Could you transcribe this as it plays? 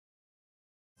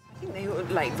think they were,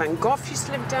 like, Van Gogh used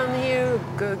to live down here,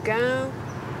 Gauguin,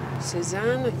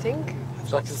 Cezanne, I think.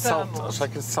 Shall I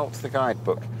consult the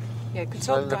guidebook? Yeah,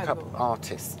 consult the look guidebook. up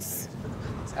artists.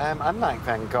 Unlike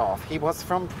Van Gogh, he was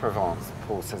from Provence,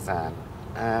 Paul Cezanne,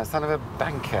 son of a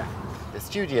banker. The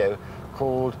studio,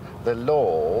 called the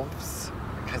Louvres,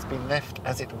 has been left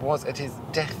as it was at his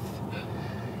death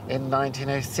in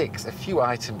 1906. A few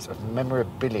items of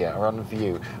memorabilia are on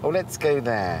view. Oh, let's go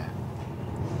there.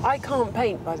 I can't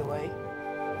paint, by the way.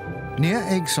 Near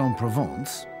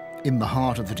Aix-en-Provence, in the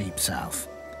heart of the Deep South,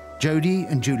 Jodie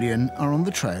and Julian are on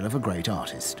the trail of a great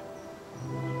artist.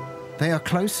 They are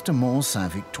close to Mont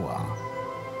Sainte Victoire.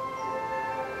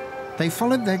 They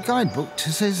followed their guidebook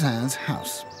to Cezanne's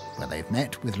house, where they've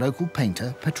met with local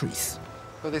painter Patrice.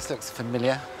 Well, this looks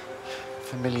familiar.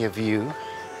 Familiar view.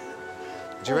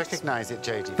 Do you recognise it,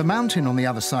 Jodie? The mountain on the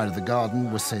other side of the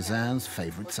garden was Cezanne's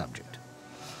favourite subject.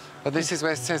 Well, this is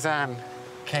where Cezanne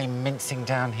came mincing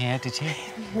down here, did he?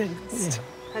 Minced.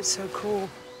 That's so cool.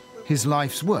 His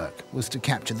life's work was to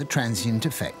capture the transient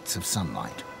effects of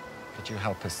sunlight. Could you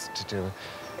help us to do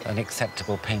an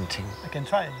acceptable painting? I can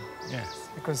try. Yes.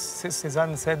 Because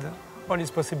Cezanne said all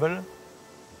is possible.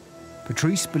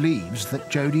 Patrice believes that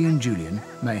Jodie and Julian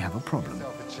may have a problem.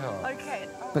 OK.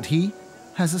 But he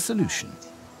has a solution.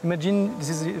 Imagine this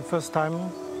is the first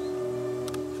time.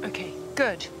 OK,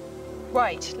 good.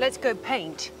 Right, let's go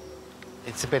paint.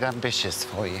 It's a bit ambitious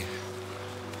for you.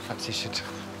 Perhaps you should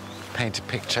paint a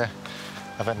picture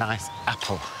of a nice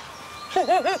apple.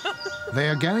 They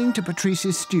are going to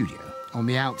Patrice's studio on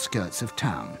the outskirts of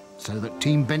town so that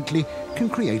Team Bentley can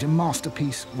create a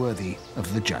masterpiece worthy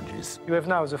of the judges. You have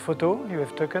now the photo you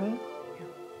have taken.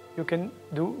 You can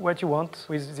do what you want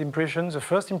with the impression, the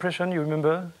first impression you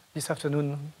remember this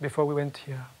afternoon before we went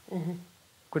here. Mm-hmm.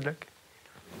 Good luck.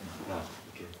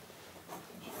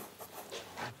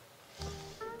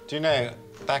 Do you know,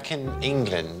 back in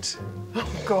England... Oh,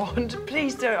 God,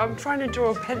 please don't. I'm trying to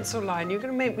draw a pencil line. You're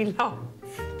going to make me laugh.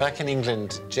 Back in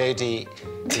England, Jodie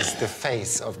is the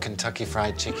face of Kentucky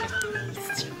Fried Chicken.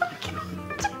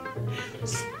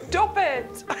 Stop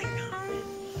it!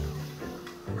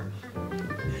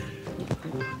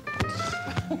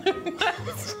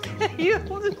 That's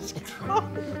scale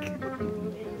strong.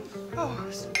 Oh,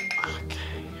 OK.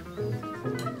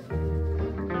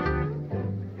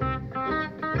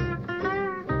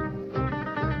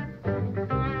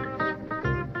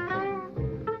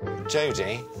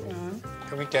 Jodie,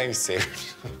 can we go soon?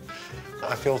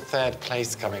 I feel third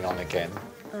place coming on again.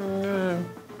 No.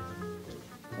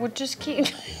 We'll just keep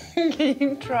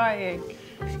trying.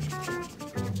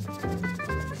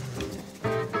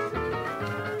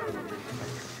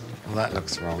 Well, that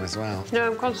looks wrong as well. No,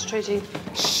 I'm concentrating.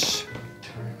 Shh.